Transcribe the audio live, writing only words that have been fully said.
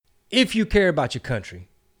If you care about your country,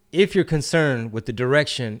 if you're concerned with the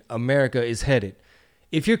direction America is headed,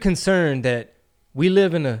 if you're concerned that we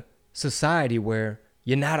live in a society where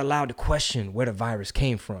you're not allowed to question where the virus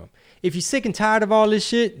came from, if you're sick and tired of all this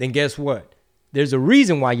shit, then guess what? There's a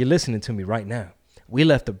reason why you're listening to me right now. We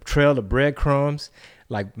left a trail of breadcrumbs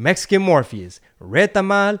like Mexican Morpheus. Red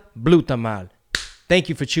tamal, blue tamal. Thank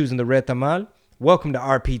you for choosing the red tamal. Welcome to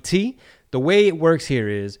RPT. The way it works here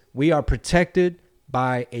is we are protected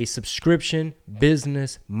by a subscription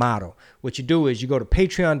business model. What you do is you go to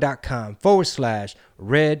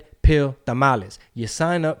patreon.com/red pill tamales. You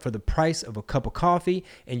sign up for the price of a cup of coffee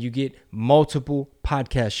and you get multiple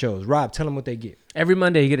podcast shows. Rob, tell them what they get. Every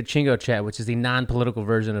Monday, you get a Chingo Chat, which is the non-political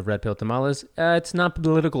version of Red Pill Tamales. It's not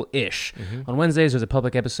political-ish. On Wednesdays, there's a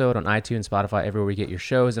public episode on iTunes, Spotify, everywhere you get your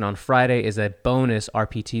shows. And on Friday is a bonus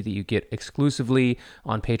RPT that you get exclusively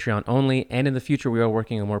on Patreon only. And in the future, we are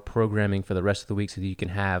working on more programming for the rest of the week so that you can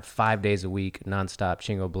have 5 days a week, nonstop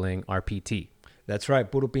Chingo Bling RPT. That's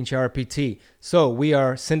right, Puro Pinche RPT. So we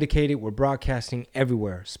are syndicated. We're broadcasting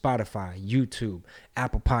everywhere. Spotify, YouTube,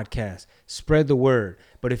 Apple Podcasts. Spread the word.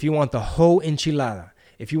 But if you want the whole enchilada,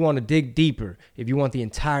 if you want to dig deeper, if you want the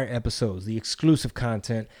entire episodes, the exclusive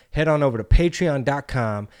content, head on over to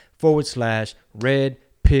patreon.com/red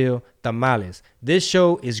pill tamales. This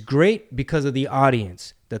show is great because of the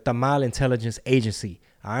audience, the Tamal Intelligence Agency.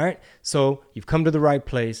 All right? So you've come to the right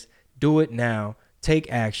place. Do it now.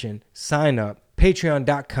 Take action. Sign up.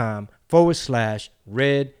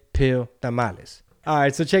 Patreon.com/red pill tamales. All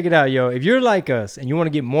right, so check it out, yo. If you're like us and you want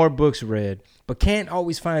to get more books read, but can't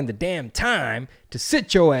always find the damn time to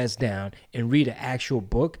sit your ass down and read an actual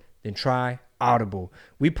book, then try Audible.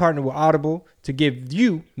 We partner with Audible to give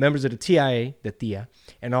you, members of the TIA, the TIA,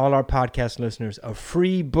 and all our podcast listeners, a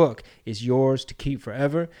free book. It's yours to keep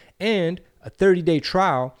forever, and a 30-day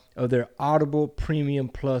trial of their Audible Premium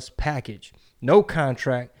Plus package. No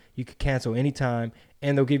contract. You can cancel anytime,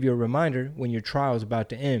 and they'll give you a reminder when your trial is about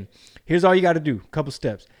to end. Here's all you got to do. Couple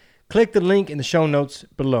steps. Click the link in the show notes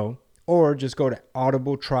below, or just go to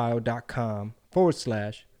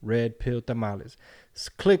audibletrial.com/red pill tamales.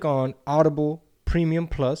 Click on Audible Premium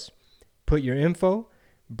Plus, put your info,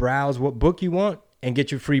 browse what book you want, and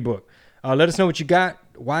get your free book. Let us know what you got.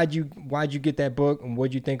 Why'd you get that book, and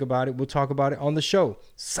what'd you think about it? We'll talk about it on the show.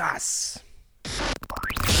 Sas.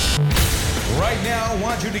 Right now, I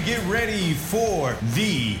want you to get ready for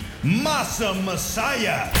the Masa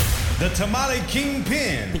Messiah, the Tamale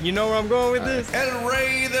Kingpin. You know where I'm going with this? El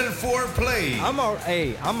Rey del Foreplay.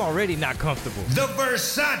 I'm already not comfortable. The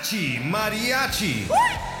Versace Mariachi.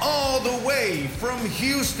 What? All the way from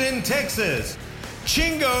Houston, Texas.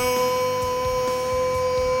 Chingo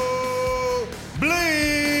Bling.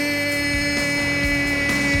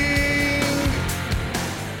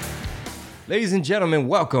 Ladies and gentlemen,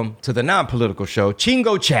 welcome to the non-political show,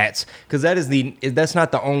 Chingo Chats, because that's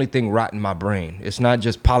not the only thing rotting my brain. It's not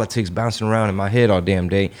just politics bouncing around in my head all damn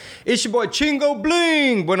day. It's your boy Chingo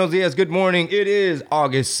Bling. Buenos dias, good morning. It is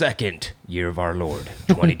August 2nd, year of our Lord,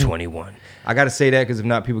 2021. I got to say that because if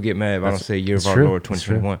not, people get mad if I don't say year of our Lord,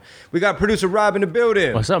 2021. We got producer Rob in the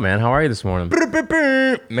building. What's up, man? How are you this morning?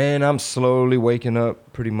 Man, I'm slowly waking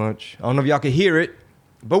up pretty much. I don't know if y'all can hear it,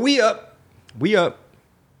 but we up.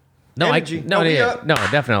 No,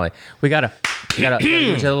 definitely. We gotta give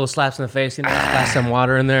you a little slaps in the face, splash some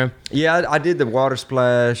water in there. Yeah, I did the water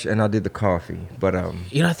splash and I did the coffee, but I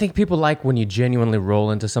think people like when you genuinely roll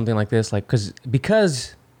into something like this, like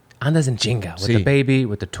because andas en chinga with the baby,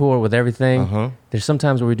 with the tour, with everything. There's some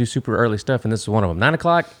times where we do super early stuff, and this is one of them. 9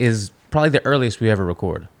 o'clock is probably the earliest we ever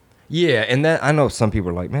record. Yeah, and that I know some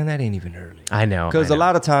people are like, man, that ain't even early. I know. Because a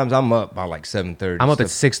lot of times I'm up by like 7:30. I'm up at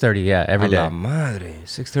 6:30, every day. A la madre.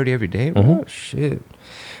 6:30 every day? Oh, shit.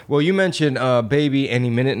 Well, you mentioned baby any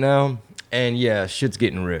minute now, and yeah, shit's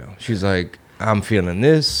getting real. She's like, I'm feeling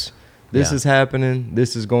this. This is happening.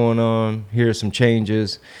 This is going on. Here are some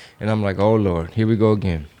changes. And I'm like, oh, Lord, here we go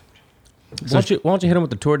again. So, why don't you hit them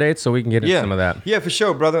with the tour dates so we can get into some of that? Yeah, for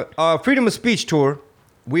sure, brother. Freedom of Speech Tour.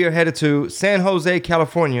 We are headed to San Jose,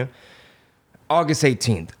 California, August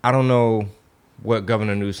 18th. I don't know what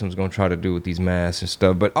Governor Newsom's going to try to do with these masks and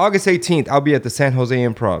stuff, but August 18th, I'll be at the San Jose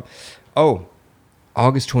Improv. Oh,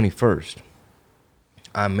 August 21st,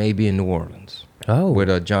 I may be in New Orleans. Oh.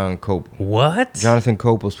 With John Copel. What? Jonathan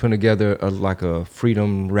Copel's putting together a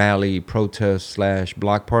freedom rally protest /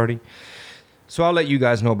 block party. So I'll let you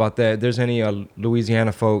guys know about that. If there's any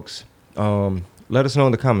Louisiana folks, let us know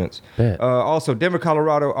in the comments. Also, Denver,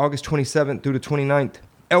 Colorado, August 27th through the 29th.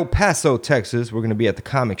 El Paso, Texas. We're going to be at the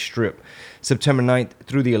Comic Strip, September 9th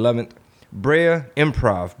through the 11th. Brea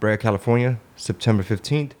Improv, Brea, California, September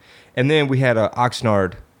 15th. And then we had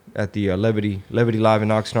Oxnard, at the Levity Live in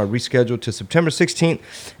Oxnard, rescheduled to September 16th.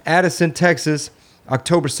 Addison, Texas,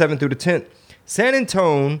 October 7th through the 10th. San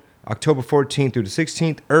Antonio, October 14th through the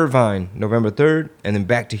 16th. Irvine, November 3rd. And then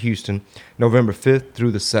back to Houston, November 5th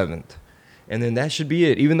through the 7th. And then that should be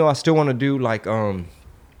it. Even though I still want to do like, we're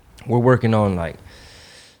working on like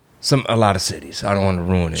a lot of cities. I don't want to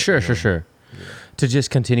ruin it. Sure. Yeah. To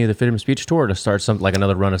just continue the Freedom of Speech tour, or to start something like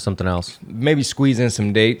another run of something else? Maybe squeeze in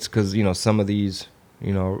some dates, because, you know, some of these,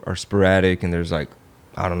 you know, are sporadic, and there's like,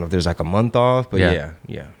 I don't know if there's like a month off, but yeah,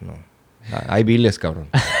 no. Ahí vi les cabrón.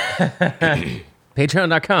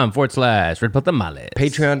 Patreon.com/Red Pill Tamales.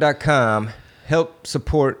 Patreon.com. Help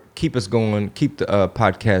support, keep us going, keep the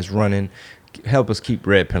podcast running, help us keep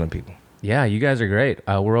red pilling people. Yeah, you guys are great.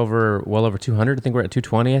 We're well over 200. I think we're at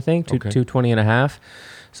 220, I think. 220 and a half.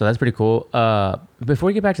 So that's pretty cool. Before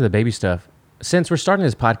we get back to the baby stuff, since we're starting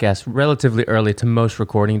this podcast relatively early to most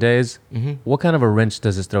recording days, what kind of a wrench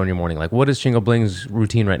does this throw in your morning? Like, what is Chingo Bling's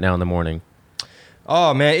routine right now in the morning?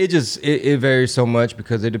 Oh, man, it varies so much,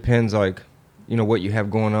 because it depends, like, you know, what you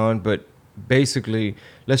have going on. But basically,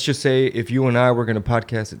 let's just say if you and I were going to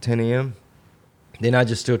podcast at 10 a.m., then I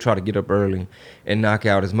just still try to get up early and knock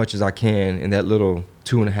out as much as I can in that little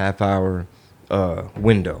 2.5 hour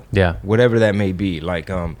window. Yeah. Whatever that may be.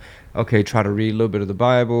 Like, okay, try to read a little bit of the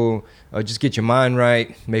Bible. Just get your mind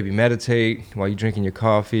right. Maybe meditate while you're drinking your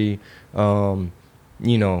coffee. You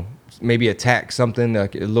know, maybe attack something,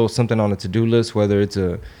 like a little something on a to-do list, whether it's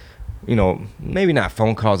you know, maybe not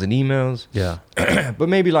phone calls and emails. Yeah. But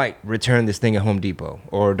maybe like return this thing at Home Depot,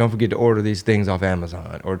 or don't forget to order these things off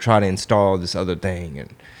Amazon, or try to install this other thing,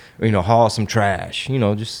 and, you know, haul some trash, you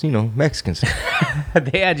know, just, you know, Mexican stuff.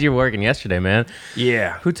 They had you working yesterday, man.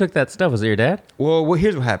 Yeah. Who took that stuff? Was it your dad? Well,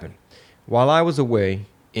 here's what happened. While I was away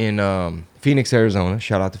in Phoenix, Arizona,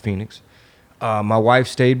 shout out to Phoenix, my wife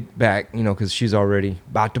stayed back, you know, because she's already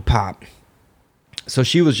about to pop. So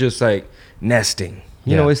she was just like nesting.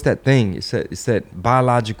 You know, it's that thing. It's that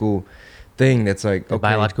biological thing that's like, okay.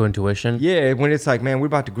 Biological intuition? Yeah, when it's like, man, we're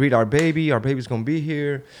about to greet our baby. Our baby's going to be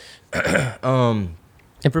here. And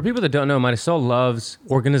for people that don't know, Marisol loves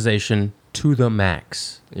organization to the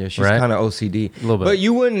max. Yeah, she's kind of OCD. A little bit. But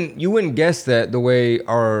you wouldn't guess that the way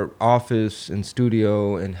our office and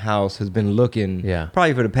studio and house has been looking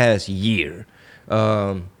probably for the past year.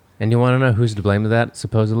 And you want to know who's to blame of that,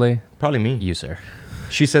 supposedly? Probably me. You, sir.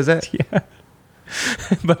 She says that? Yeah.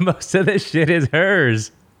 But most of this shit is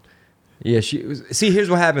hers. Yeah, see, here's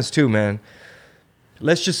what happens too, man.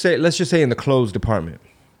 Let's just say in the clothes department,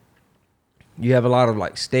 you have a lot of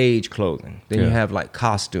like stage clothing. Then you have like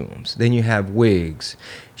costumes. Then you have wigs.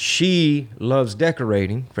 She loves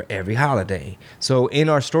decorating for every holiday. So in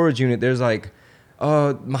our storage unit, there's like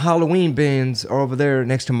my Halloween bins are over there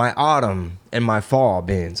next to my autumn and my fall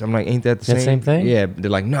bins. I'm like, ain't that the same thing? Yeah.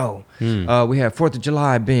 They're like, no. We have 4th of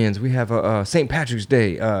July bins. We have St. Patrick's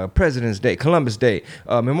Day, President's Day, Columbus Day,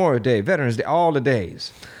 Memorial Day, Veterans Day, all the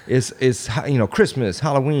days. It's you know, Christmas,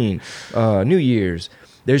 Halloween, New Year's.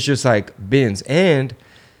 There's just like bins. And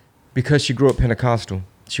because she grew up Pentecostal,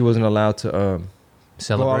 she wasn't allowed to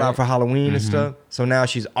celebrate, go all out for Halloween and stuff. So now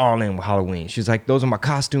she's all in with Halloween. She's like, those are my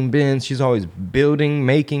costume bins. She's always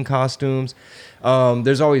making costumes.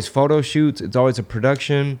 There's always photo shoots. It's always a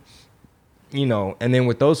production, you know. And then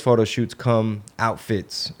with those photo shoots come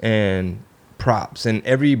outfits and props. And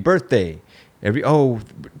every birthday,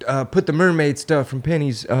 put the mermaid stuff from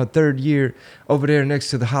Penny's 3rd year over there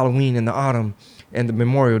next to the Halloween and the autumn and the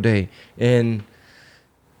Memorial Day. And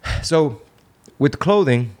so with the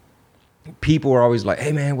clothing, people are always like,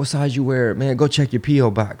 hey, man, what size you wear? Man, go check your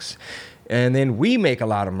P.O. box. And then we make a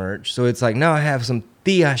lot of merch. So it's like, now I have some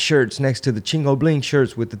Thea shirts next to the Chingo Bling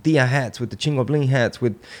shirts, with the Thea hats, with the Chingo Bling hats,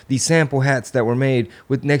 with these sample hats that were made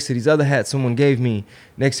with next to these other hats someone gave me,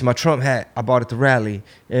 next to my Trump hat I bought at the rally.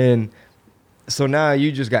 And so now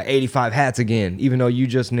you just got 85 hats again, even though you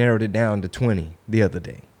just narrowed it down to 20 the other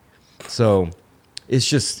day. So it's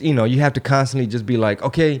just, you know, you have to constantly just be like,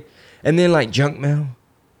 okay. And then like junk mail.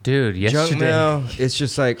 Dude, yesterday. Junk mail, it's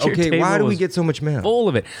just like, okay, why do we get so much mail? Full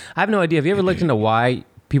of it. I have no idea. Have you ever looked into why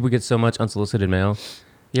people get so much unsolicited mail?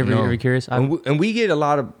 You ever curious? And we get a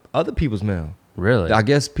lot of other people's mail. Really? I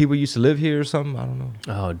guess people used to live here or something. I don't know.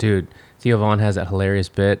 Oh, dude. Theo Vaughn has that hilarious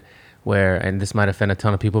bit where, and this might offend a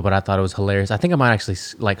ton of people, but I thought it was hilarious. I think I might actually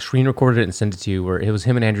like screen recorded it and send it to you, where it was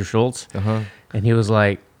him and Andrew Schultz. And he was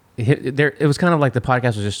like, it was kind of like the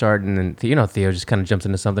podcast was just starting, and Theo just kind of jumps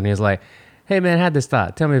into something. He was like, hey man, I had this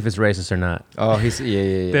thought. Tell me if it's racist or not. Oh, he's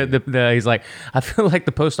He's like, I feel like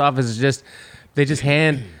the post office is they just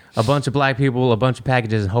hand a bunch of black people, a bunch of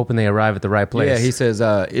packages, and hoping they arrive at the right place. Yeah, he says,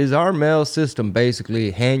 is our mail system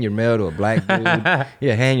basically hand your mail to a black dude?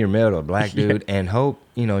 Yeah, hand your mail to a black dude and hope,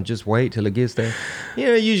 just wait till it gets there.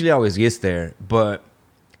 It usually always gets there, but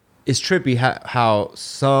it's trippy how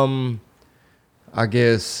some, I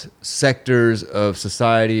guess, sectors of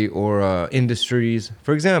society or industries,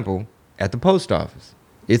 for example, at the post office,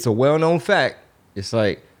 it's a well-known fact. It's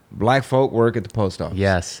like black folk work at the post office.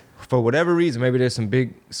 Yes. For whatever reason, maybe there's some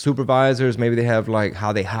big supervisors. Maybe they have like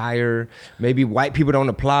how they hire. Maybe white people don't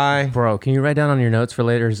apply. Bro, can you write down on your notes for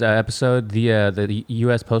later's episode the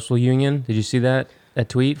U.S. Postal Union? Did you see that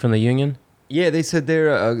tweet from the union? Yeah, they said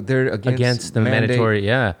they're against the mandate. mandatory.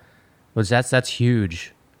 Yeah, which that's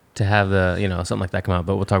huge to have the something like that come out.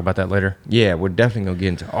 But we'll talk about that later. Yeah, we're definitely gonna get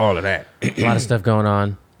into all of that. A lot of stuff going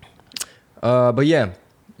on. But yeah,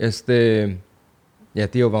 it's Theo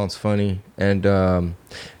Von's funny, and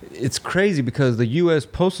it's crazy because the U.S.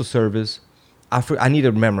 Postal Service, I need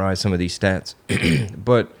to memorize some of these stats,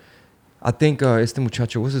 but I think it's the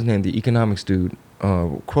muchacho, what's his name, the economics dude,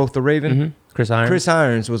 Quoth the Raven, Mm-hmm. Chris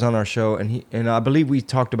Irons was on our show, and I believe we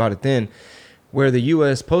talked about it then, where the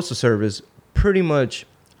U.S. Postal Service pretty much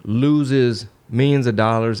loses millions of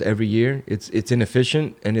dollars every year. It's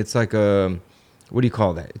inefficient, and it's like what do you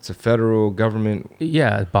call that? It's a federal government.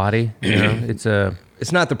 Yeah, body.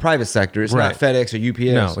 It's not the private sector. It's not FedEx or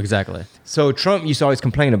UPS. No, exactly. So Trump used to always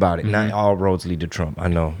complain about it. Not all roads lead to Trump. I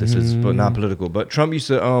know this is not political, but Trump used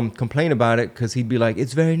to complain about it because he'd be like,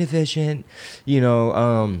 "It's very inefficient,"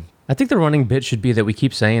 I think the running bit should be that we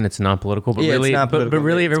keep saying it's non-political, but really, it's not political. but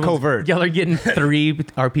really, it's covert. Y'all are getting 3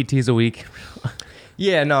 RPTs a week.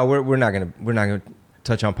 Yeah, no, we're not gonna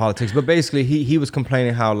touch on politics, but basically he was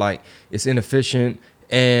complaining how like it's inefficient,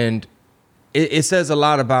 and it says a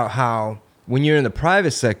lot about how when you're in the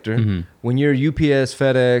private sector, when you're UPS,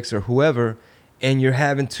 FedEx, or whoever, and you're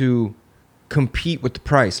having to compete with the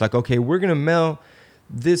price, like, okay, we're gonna mail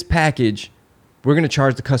this package, we're gonna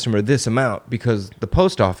charge the customer this amount because the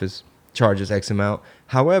post office charges X amount.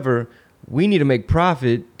 However, we need to make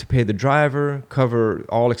profit to pay the driver, cover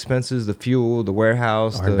all expenses, the fuel, the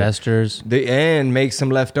warehouse, Our investors, and make some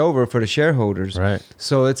left over for the shareholders. Right.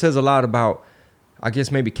 So it says a lot about, I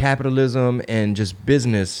guess, maybe capitalism and just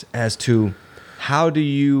business as to how do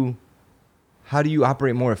you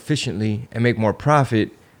operate more efficiently and make more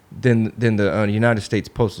profit than the United States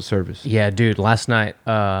Postal Service. Yeah, dude. Last night,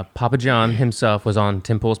 Papa John himself was on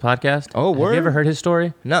Tim Pool's podcast. Oh, word? Have you ever heard his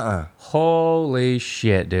story? Nuh-uh. Holy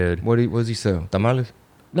shit, dude. What does he sell? Tamales?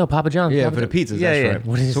 No, Papa John. Yeah, Papa for the pizzas. Yeah, that's yeah. right.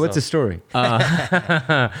 What is So what's his story?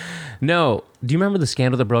 No. Do you remember the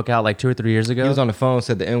scandal that broke out like 2 or 3 years ago? He was on the phone,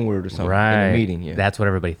 said the N-word or something right. in a meeting. Yeah. That's what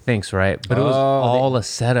everybody thinks, right? But it was all a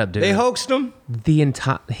setup, dude. They hoaxed him?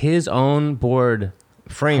 His own board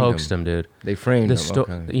Framed hoaxed him, dude. They framed him.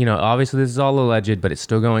 Okay. Obviously this is all alleged, but it's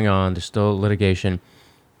still going on. There's still litigation.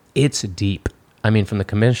 It's deep. I mean, from the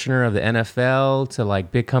commissioner of the NFL to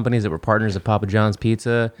like big companies that were partners of Papa John's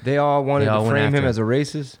Pizza. They all wanted to frame him as a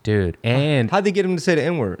racist? Dude. And how'd they get him to say the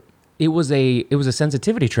N-word? It was a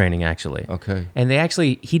sensitivity training, actually. Okay. And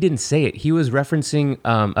he didn't say it. He was referencing,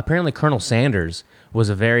 apparently Colonel Sanders was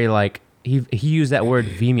a very like, he used that word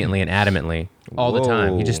vehemently and adamantly all the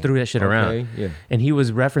time. He just threw that shit around. Yeah. And he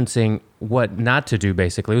was referencing what not to do,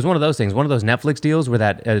 basically. It was one of those things, one of those Netflix deals where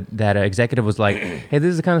that executive was like, hey, this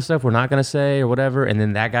is the kind of stuff we're not going to say or whatever. And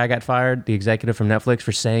then that guy got fired, the executive from Netflix,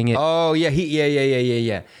 for saying it. Oh, yeah.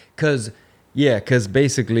 Yeah. Because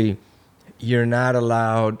basically you're not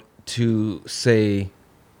allowed to say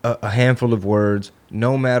a handful of words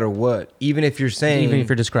no matter what, even if you're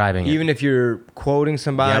describing it, even if you're quoting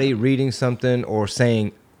somebody, reading something, or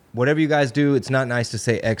saying whatever you guys do, it's not nice to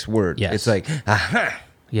say X word. Yes. It's like, aha.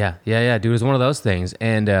 Yeah, dude, it was one of those things.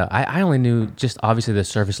 And I only knew just obviously the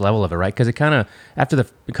surface level of it, right? Because it kind of, after the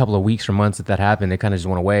couple of weeks or months that happened, it kind of just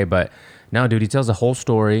went away. But no, dude, he tells the whole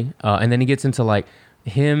story. And then he gets into like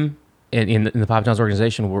him in the Papa John's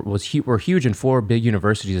organization were huge in 4 big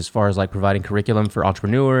universities as far as like providing curriculum for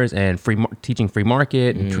entrepreneurs and teaching free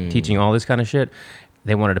market and teaching all this kind of shit.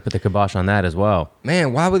 They wanted to put the kibosh on that as well.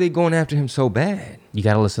 Man, why were they going after him so bad? You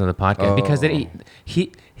got to listen to the podcast because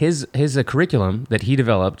his curriculum that he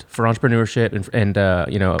developed for entrepreneurship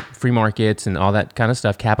and free markets and all that kind of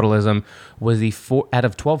stuff, capitalism, was out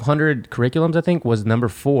of 1,200 curriculums, I think, was number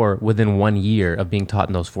 4 within 1 year of being taught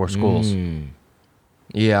in those 4 schools.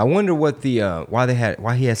 Yeah, I wonder what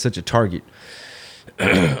why he had such a target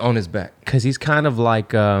on his back. Because he's kind of like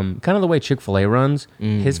kind of the way Chick-fil-A runs.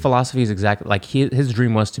 His philosophy is exactly like his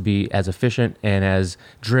dream was to be as efficient and as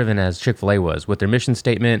driven as Chick-fil-A was, with their mission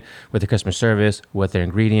statement, with their customer service, with their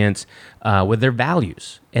ingredients, with their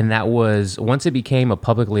values. And that was, once it became a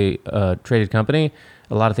publicly traded company,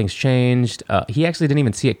 a lot of things changed. He actually didn't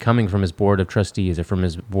even see it coming from his board of trustees or from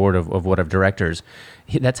his board of directors.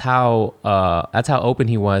 That's how open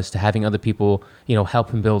he was to having other people, help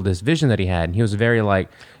him build this vision that he had. And he was very like,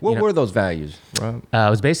 What were those values, Rob? it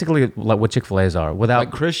was basically like what Chick-fil-A's are, without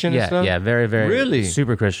Like Christian and stuff? Yeah, very, very Really?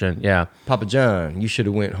 super Christian. Yeah. Papa John, you should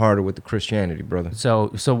have went harder with the Christianity, brother.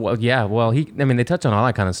 So yeah. Well, they touch on all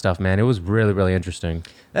that kind of stuff, man. It was really, really interesting.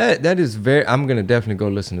 That is very. I'm gonna definitely go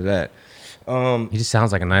listen to that. He just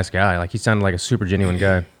sounds like a nice guy. Like he sounded like a super genuine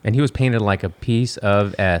guy, and he was painted like a piece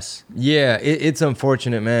of S. Yeah, it's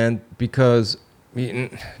unfortunate, man, because I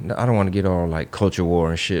don't want to get all like culture war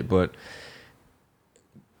and shit, but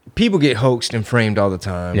people get hoaxed and framed all the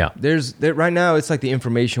time. Yeah. Right now it's like the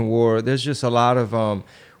information war. There's just a lot of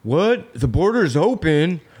what? The border's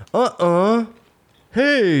open.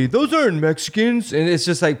 Hey, those aren't Mexicans. And it's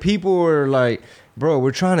just like people are like, bro,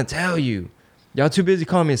 we're trying to tell you. Y'all too busy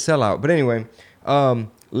calling me a sellout. But anyway,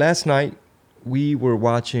 last night we were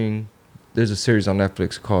watching, there's a series on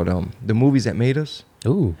Netflix called The Movies That Made Us.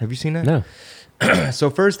 Ooh. Have you seen that? No. So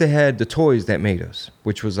first they had The Toys That Made Us,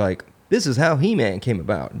 which was like, this is how He-Man came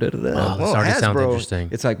about. Da, da, da. Oh, this already sounds interesting.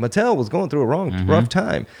 It's like Mattel was going through a rough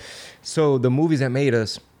time. So The Movies That Made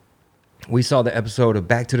Us, we saw the episode of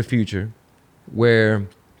Back to the Future where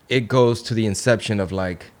it goes to the inception of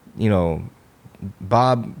like,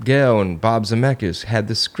 Bob Gale and Bob Zemeckis had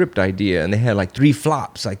the script idea, and they had like 3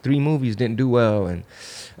 flops, like 3 movies didn't do well, and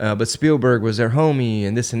but Spielberg was their homie,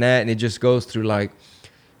 and this and that, and it just goes through like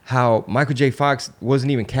how Michael J. Fox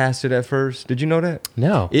wasn't even casted at first. Did you know that?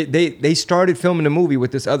 No. They started filming the movie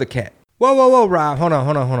with this other cat. Whoa, Rob, hold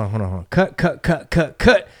on.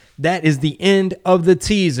 Cut. That is the end of the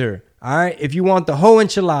teaser. All right, if you want the whole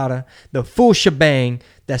enchilada, the full shebang,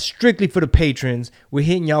 that's strictly for the patrons. We're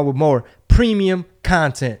hitting y'all with more premium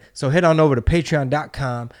content. So head on over to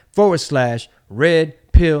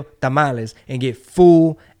patreon.com/Red Pill Tamales and get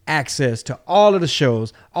full access to all of the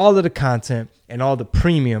shows, all of the content, and all the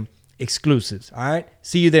premium exclusives. All right,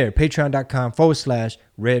 see you there.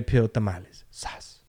 Patreon.com/Red Pill Tamales. Sas.